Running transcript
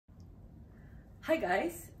Hi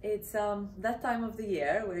guys, it's that time of the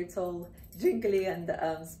year where it's all jingly and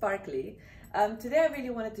sparkly. Today I really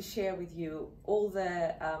wanted to share with you all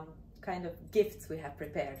the kind of gifts we have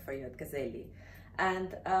prepared for you at Gazelli.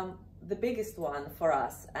 And the biggest one for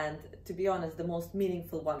us, and to be honest, the most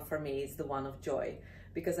meaningful one for me, is the one of joy.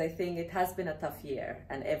 Because I think it has been a tough year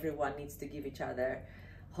and everyone needs to give each other,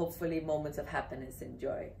 hopefully, moments of happiness and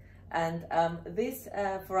joy. And this,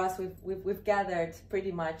 for us, we've gathered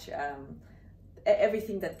pretty much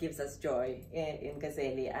everything that gives us joy in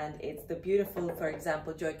Gazelli, and it's the beautiful, for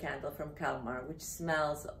example, joy candle from Kalmar, which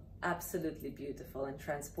smells absolutely beautiful and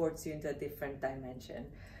transports you into a different dimension.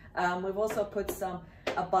 We've also put some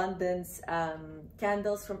abundance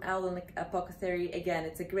candles from Apothecary. Again,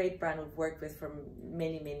 it's a great brand we've worked with for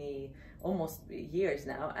many almost years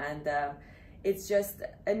now, and it's just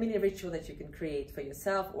a mini ritual that you can create for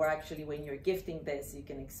yourself, or actually when you're gifting this, you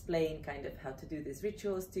can explain kind of how to do these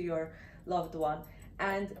rituals to your loved one.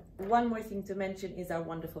 And one more thing to mention is our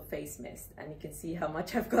wonderful face mist, and you can see how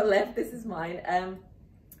much I've got left. This is mine.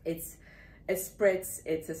 It's a spritz.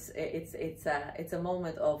 It's a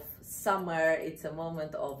moment of summer. It's a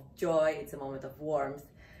moment of joy. It's a moment of warmth.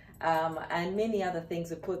 And many other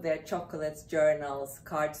things we put there: chocolates, journals,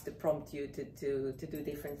 cards to prompt you to do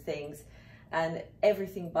different things, and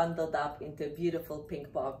everything bundled up into a beautiful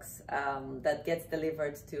pink box that gets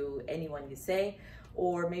delivered to anyone you say,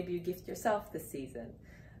 or maybe you gift yourself this season.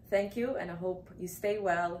 Thank you, and I hope you stay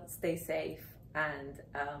well, stay safe, and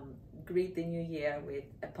greet the new year with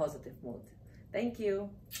a positive mood. Thank you.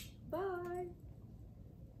 Bye.